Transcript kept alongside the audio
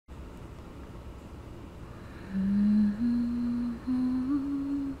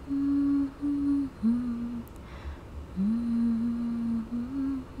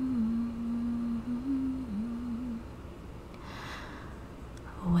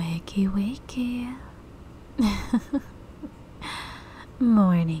Wakey, wakey.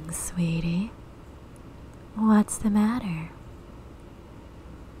 Morning, sweetie. What's the matter?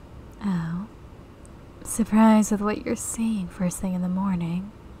 Oh, surprised with what you're seeing first thing in the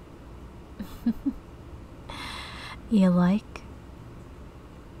morning. You like?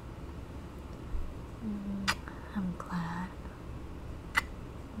 I'm glad.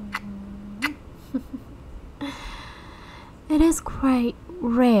 It is quite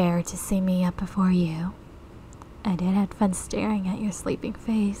rare to see me up before you. I did have fun staring at your sleeping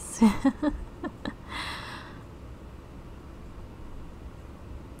face.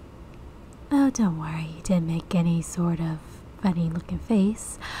 Oh, don't worry, you didn't make any sort of funny looking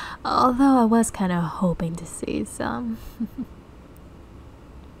face, although I was kind of hoping to see some.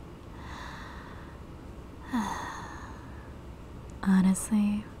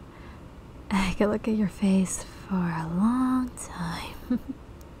 Honestly, I could look at your face for a long time.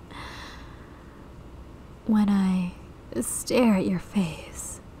 When I stare at your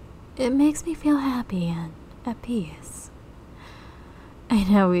face, it makes me feel happy and at peace. I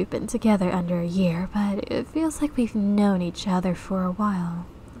know we've been together under a year, but it feels like we've known each other for a while.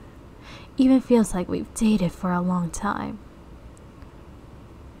 Even feels like we've dated for a long time.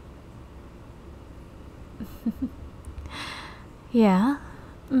 Yeah,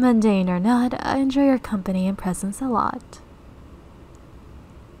 mundane or not, I enjoy your company and presence a lot.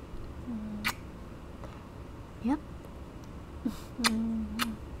 Yep.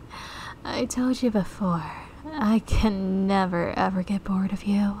 I told you before, I can never ever get bored of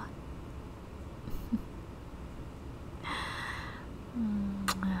you.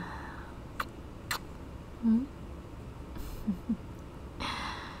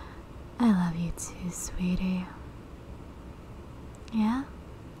 I love you too, sweetie. Yeah?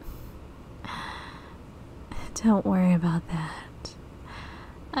 Don't worry about that.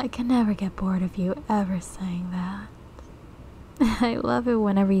 I can never get bored of you ever saying that. I love it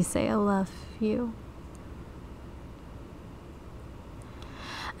whenever you say I love you.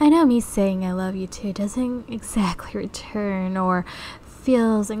 I know me saying I love you too doesn't exactly return or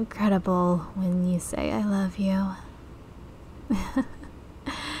feels incredible when you say I love you.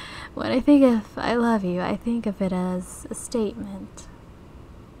 When I think of I love you, I think of it as a statement.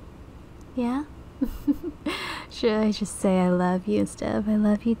 Yeah? Should I just say I love you instead of I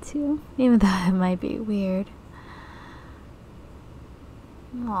love you too? Even though it might be weird.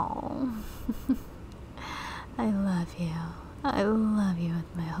 Aww. I love you. I love you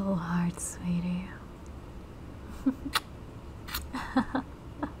with my whole heart, sweetie.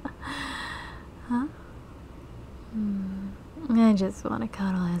 Huh? I just want to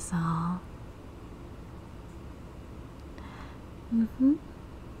cuddle us all.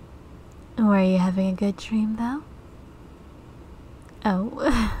 Were you having a good dream, though?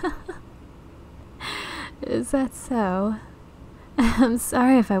 Oh. Is that so? I'm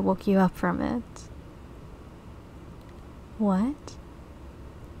sorry if I woke you up from it. What?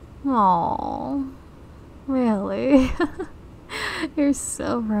 Aww. Really? You're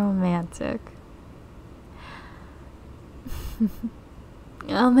so romantic.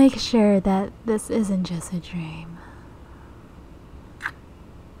 I'll make sure that this isn't just a dream.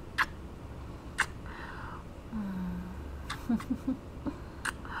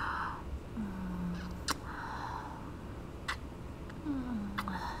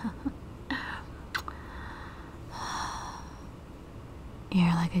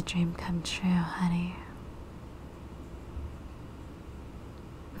 You're like a dream come true, honey.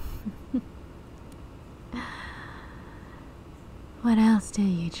 What else do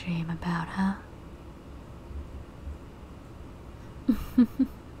you dream about, huh?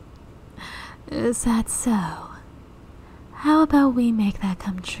 Is that so? How about we make that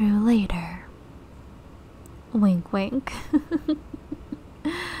come true later? Wink, wink.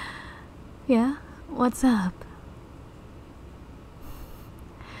 Yeah? What's up?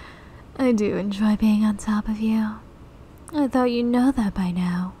 I do enjoy being on top of you. I thought you know that by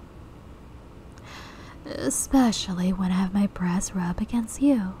now. Especially when I have my breast rub against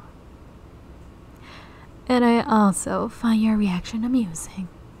you. And I also find your reaction amusing.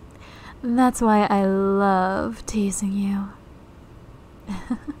 That's why I love teasing you.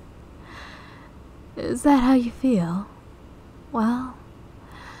 Is that how you feel? Well,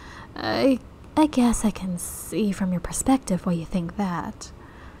 I guess I can see from your perspective why you think that.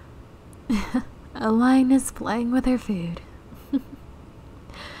 A lioness playing with her food.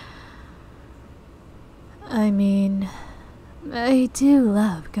 I mean, I do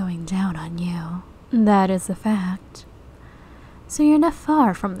love going down on you. That is a fact. So you're not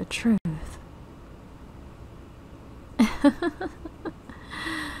far from the truth.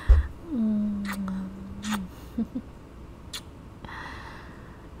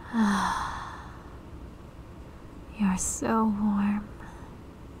 are so warm.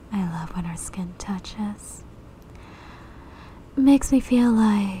 I love when our skin touches. Makes me feel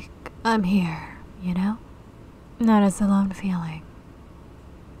like I'm here, you know? Not as a lone feeling.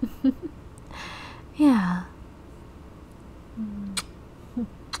 Yeah.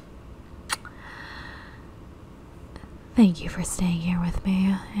 Thank you for staying here with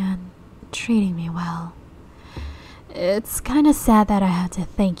me and treating me well. It's kind of sad that I had to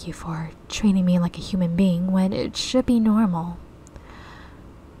thank you for treating me like a human being when it should be normal.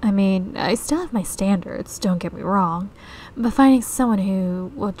 I mean, I still have my standards, don't get me wrong, but finding someone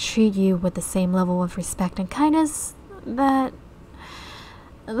who will treat you with the same level of respect and kindness,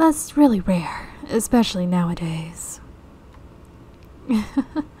 that's really rare, especially nowadays.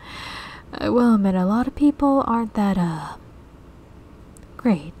 I will admit a lot of people aren't that,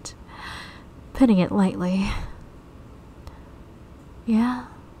 great. Putting it lightly. Yeah.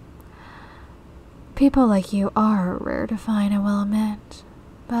 People like you are rare to find, I will admit.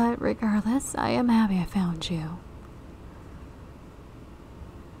 But regardless, I am happy I found you.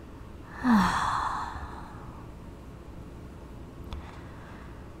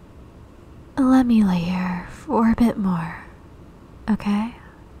 Let me lay here for a bit more, okay?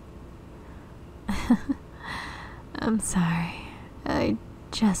 I'm sorry. I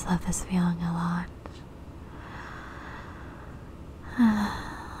just love this feeling a lot.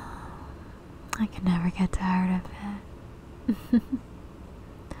 I can never get tired of it.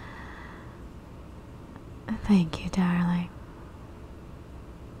 Thank you, darling.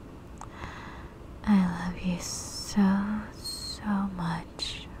 I love you so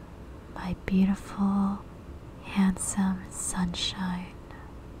much, my beautiful, handsome sunshine.